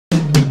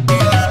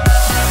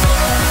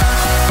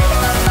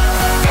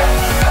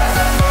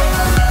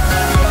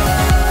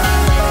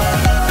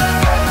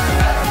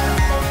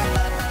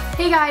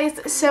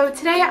guys, so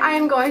today I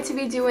am going to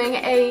be doing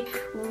a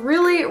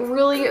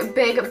really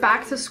big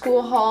back to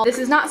school haul. This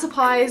is not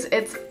supplies,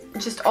 it's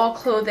just all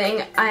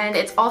clothing, and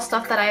it's all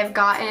stuff that I have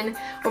gotten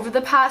over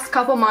the past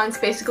couple months,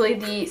 basically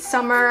the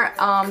summer.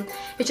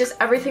 It's just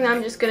everything that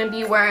I'm just going to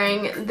be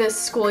wearing this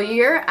school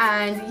year,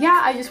 and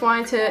yeah, I just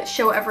wanted to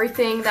show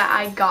everything that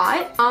I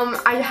got.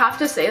 I have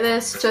to say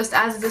this just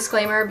as a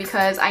disclaimer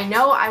because I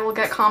know I will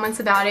get comments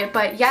about it,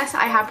 but yes,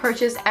 I have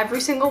purchased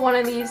every single one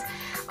of these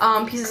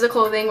pieces of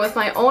clothing with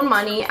my own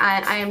money,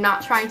 and I am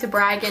not trying to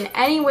brag in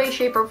any way,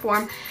 shape, or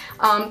form.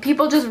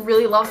 People just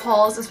really love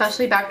hauls,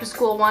 especially back to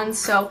school ones,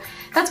 so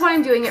that's why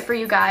I'm doing it for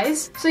you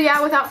guys. So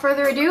yeah, without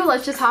further ado,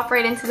 let's just hop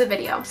right into the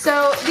video.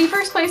 So the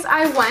first place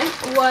I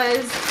went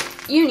was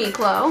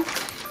Uniqlo,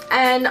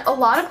 and a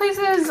lot of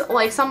places,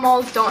 like some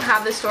malls don't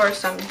have this store,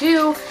 some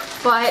do,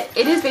 but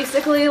it is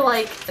basically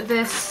like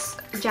this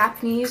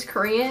Japanese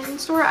Korean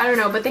store, I don't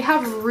know, but they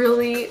have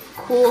really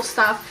cool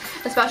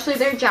stuff, especially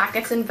their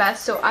jackets and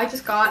vests. So I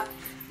just got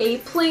a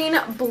plain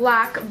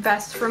black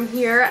vest from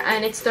here,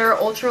 and it's their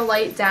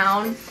ultralight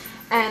down,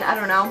 and I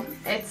don't know,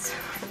 it's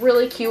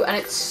really cute and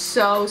it's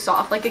so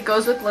soft. Like, it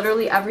goes with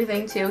literally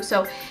everything too,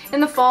 so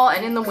in the fall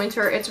and in the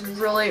winter it's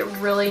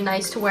really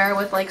nice to wear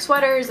with like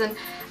sweaters and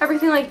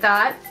everything like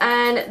that.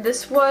 And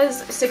this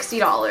was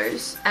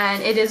 $60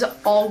 and it is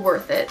all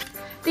worth it.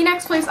 The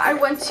next place I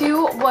went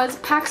to was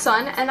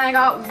PacSun, and I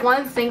got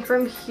one thing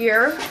from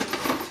here,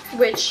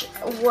 which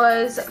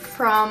was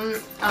from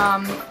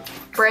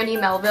Brandy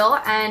Melville,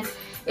 and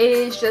it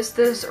is just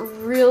this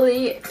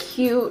really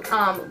cute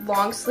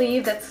long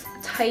sleeve that's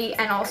tight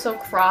and also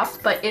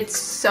cropped, but it's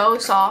so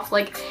soft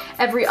like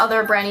every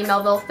other Brandy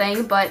Melville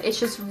thing, but it's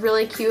just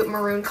really cute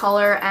maroon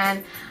color,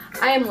 and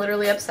I am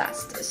literally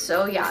obsessed.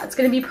 So yeah, it's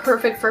gonna be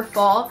perfect for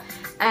fall,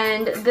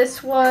 and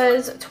this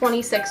was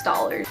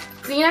 $26.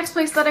 The next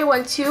place that I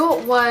went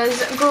to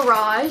was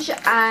Garage,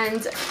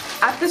 and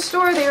at the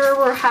store they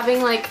were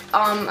having like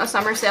a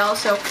summer sale,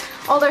 so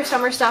all their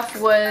summer stuff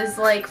was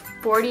like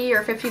 40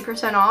 or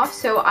 50% off.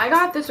 So I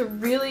got this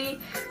really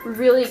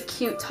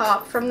cute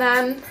top from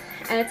them,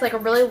 and it's like a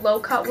really low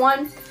cut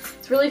one.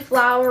 It's really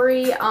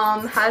flowery,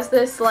 has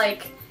this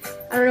like,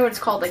 I don't know what it's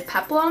called, like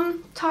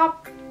peplum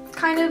top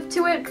kind of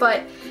to it,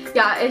 but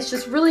yeah, it's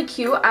just really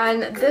cute.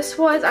 And this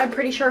was, I'm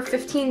pretty sure,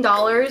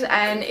 $15,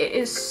 and it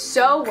is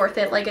so worth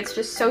it. Like, it's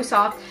just so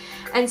soft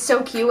and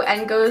so cute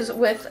and goes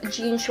with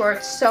jean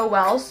shorts so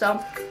well.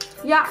 So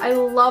yeah, I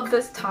love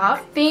this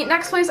top. The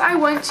next place I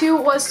went to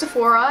was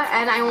Sephora,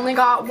 and I only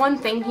got one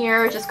thing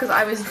here just because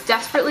I was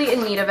desperately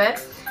in need of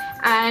it.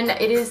 And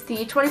it is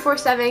the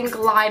 24/7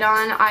 Glide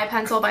On Eye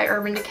Pencil by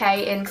Urban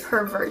Decay in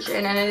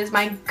Perversion, and it is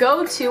my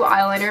go-to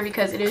eyeliner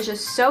because it is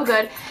just so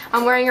good.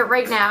 I'm wearing it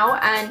right now,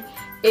 and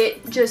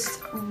it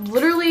just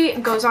literally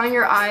goes on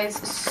your eyes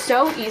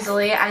so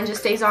easily and just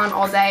stays on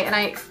all day, and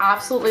I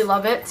absolutely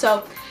love it.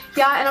 So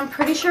yeah, and I'm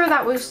pretty sure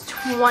that was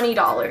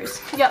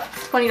 $20. Yep,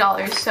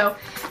 $20. So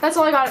that's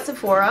all I got at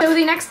Sephora. So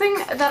the next thing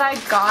that I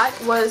got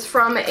was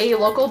from a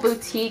local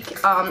boutique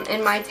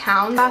in my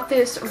town. Got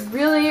this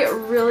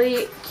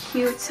really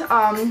cute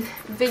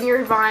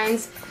Vineyard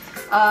Vines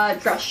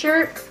dress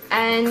shirt,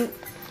 and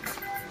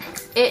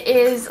it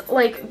is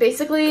like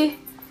basically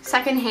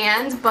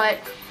secondhand, but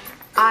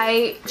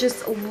I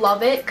just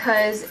love it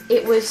because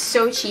it was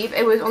so cheap.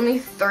 It was only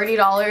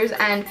 $30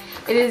 and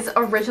it is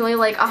originally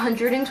like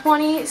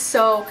 $120,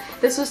 so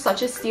this was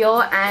such a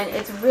steal, and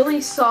it's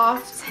really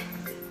soft,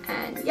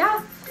 and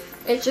yeah,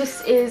 it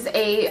just is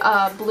a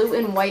blue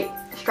and white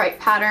stripe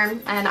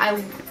pattern, and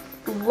I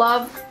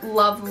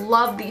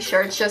love these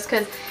shirts just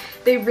because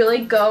they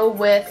really go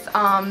with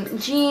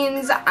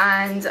jeans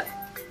and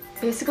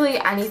basically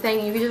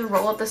anything. You can just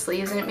roll up the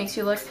sleeves and it makes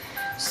you look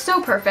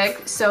so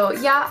perfect. So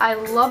yeah, I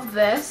love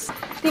this.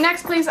 The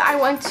next place I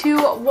went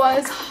to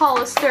was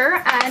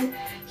Hollister, and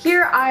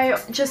here I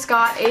just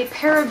got a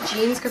pair of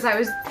jeans because I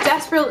was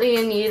desperately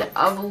in need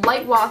of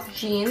light wash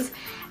jeans,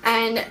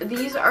 and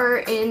these are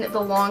in the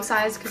long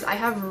size because I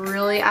have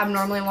really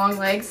abnormally long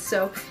legs,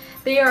 so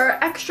they are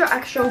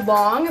extra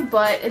long,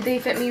 but they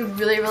fit me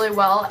really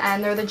well,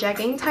 and they're the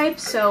jegging type,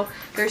 so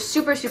they're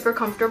super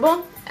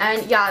comfortable.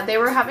 And yeah, they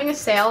were having a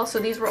sale, so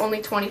these were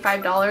only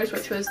 $25,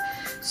 which was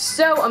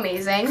so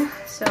amazing.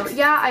 So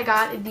yeah, I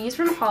got these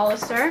from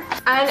Hollister.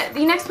 And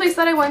the next place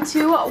that I went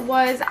to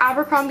was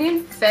Abercrombie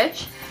 &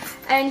 Fitch.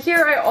 And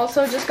here I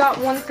also just got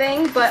one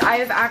thing, but I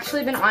have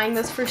actually been eyeing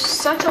this for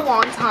such a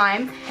long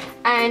time.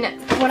 And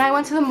when I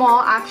went to the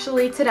mall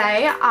actually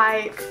today,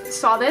 I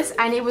saw this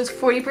and it was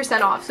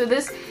 40% off. So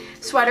this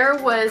sweater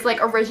was like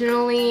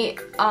originally,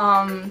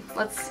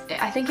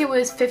 I think it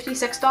was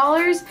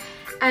 $56,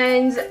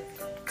 and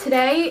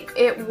today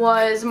it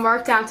was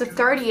marked down to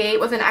 $38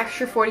 with an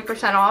extra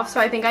 40% off. So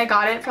I think I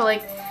got it for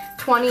like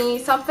 20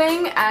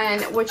 something,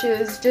 and which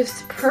is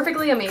just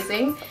perfectly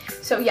amazing.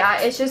 So yeah,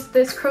 it's just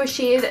this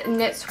crocheted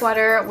knit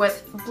sweater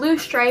with blue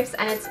stripes,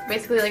 and it's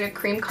basically like a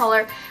cream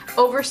color,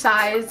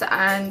 oversized,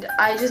 and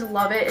I just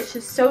love it. It's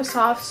just so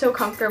soft, so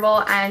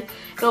comfortable, and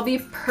it'll be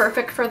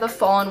perfect for the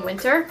fall and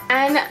winter.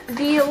 And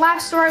the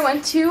last store I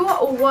went to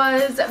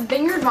was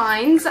Vineyard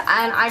Vines,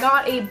 and I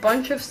got a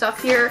bunch of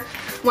stuff here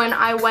when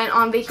I went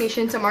on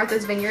vacation to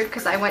Martha's Vineyard,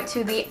 because I went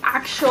to the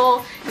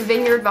actual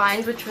Vineyard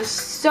Vines, which was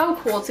so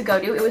cool to go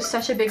to. It was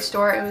such a big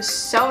store. It was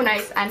so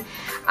nice, and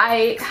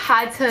I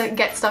had to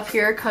get stuff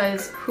here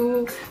because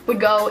who would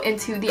go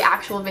into the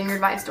actual Vineyard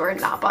Vines store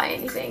and not buy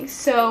anything?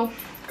 So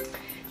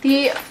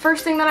the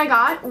first thing that I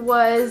got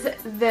was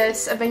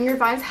this Vineyard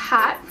Vines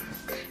hat.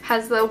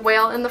 Has the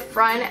whale in the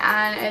front,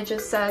 and it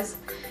just says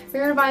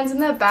Vineyard Vines in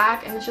the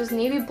back, and it's just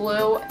navy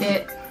blue.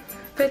 It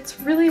fits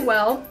really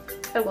well.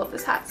 I love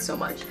this hat so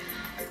much.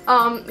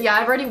 Yeah,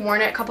 I've already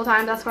worn it a couple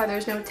times, that's why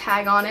there's no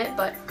tag on it,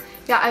 but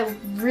yeah, I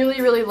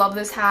really love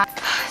this hat.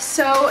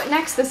 So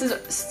next, this is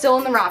still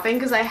in the wrapping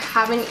because I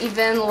haven't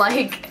even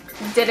like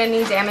did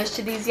any damage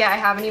to these yet. I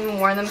haven't even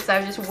worn them because I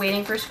was just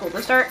waiting for school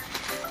to start,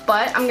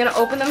 but I'm gonna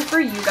open them for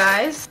you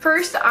guys.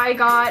 First, I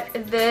got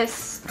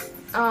this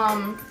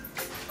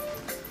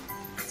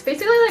it's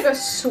basically like a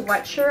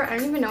sweatshirt. I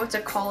don't even know what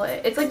to call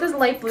it. It's like this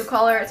light blue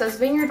color. It says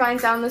Vineyard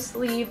Vines down the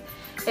sleeve.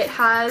 It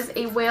has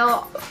a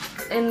whale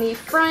in the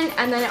front,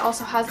 and then it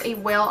also has a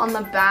whale on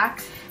the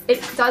back.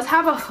 It does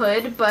have a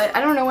hood, but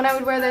I don't know when I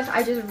would wear this.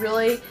 I just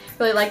really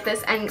like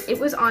this, and it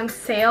was on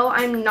sale.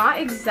 I'm not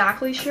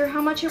exactly sure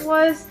how much it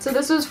was. So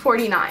this was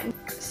 $49.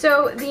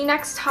 So the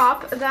next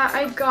top that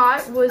I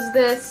got was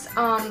this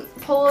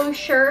polo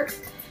shirt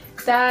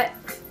that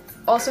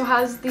also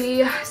has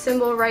the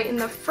symbol right in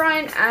the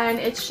front, and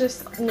it's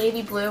just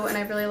navy blue, and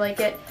I really like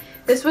it.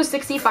 This was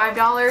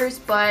 $65,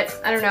 but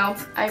I don't know,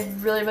 I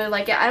really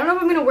like it. I don't know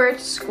if I'm gonna wear it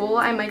to school.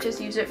 I might just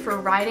use it for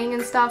riding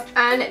and stuff.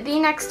 And the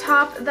next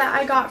top that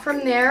I got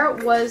from there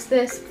was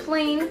this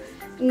plain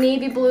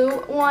navy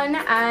blue one,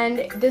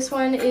 and this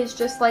one is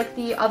just like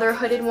the other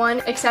hooded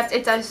one, except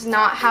it does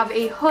not have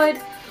a hood.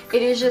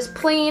 It is just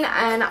plain,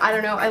 and I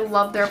don't know, I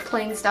love their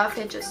plain stuff.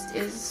 It just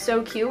is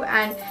so cute,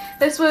 and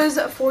this was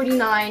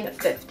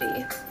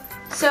 $49.50.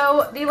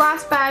 So the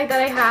last bag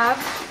that I have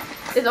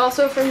is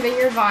also from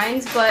Vineyard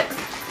Vines, but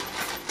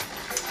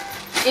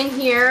in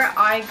here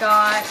I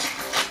got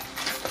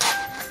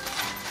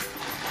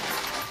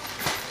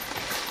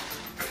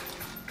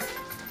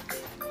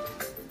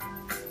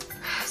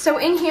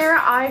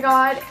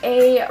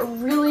a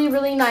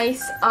really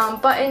nice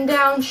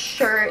button-down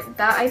shirt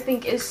that I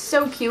think is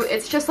so cute.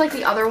 It's just like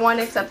the other one,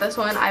 except this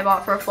one I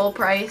bought for full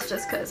price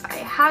just because I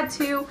had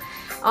to.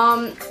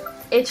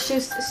 It's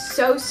just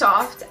so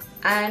soft,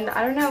 and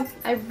I don't know,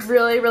 I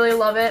really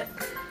love it.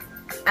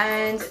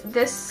 And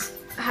this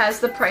has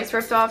the price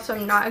ripped off, so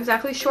I'm not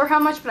exactly sure how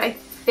much, but I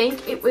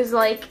think it was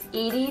like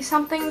 80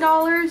 something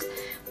dollars.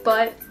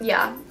 But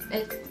yeah,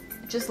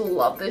 just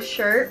love this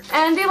shirt.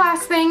 And the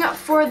last thing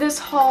for this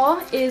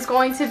haul is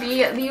going to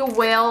be the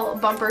whale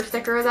bumper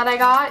sticker that I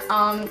got.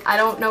 I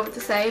don't know what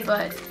to say,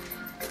 but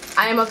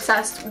I am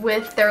obsessed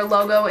with their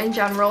logo in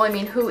general. I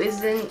mean, who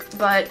isn't?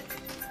 But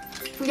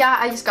yeah,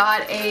 I just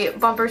got a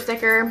bumper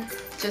sticker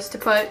just to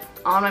put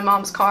on my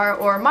mom's car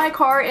or my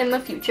car in the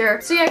future.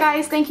 So yeah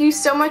guys, thank you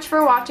so much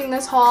for watching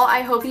this haul.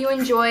 I hope you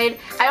enjoyed.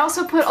 I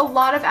also put a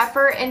lot of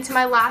effort into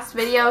my last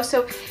video,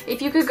 so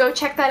if you could go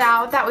check that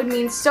out, that would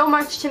mean so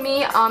much to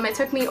me. It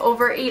took me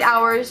over 8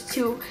 hours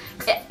to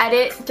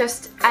edit,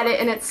 just edit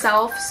in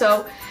itself,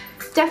 so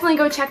definitely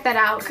go check that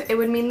out. It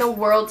would mean the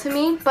world to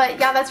me. But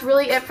yeah, that's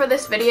really it for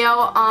this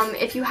video.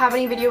 If you have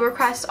any video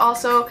requests,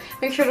 also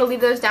make sure to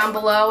leave those down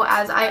below,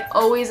 as I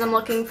always am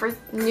looking for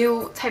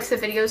new types of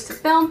videos to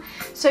film.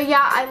 So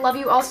yeah, I love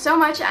you all so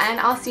much,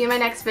 and I'll see you in my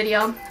next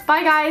video.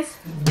 Bye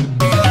guys!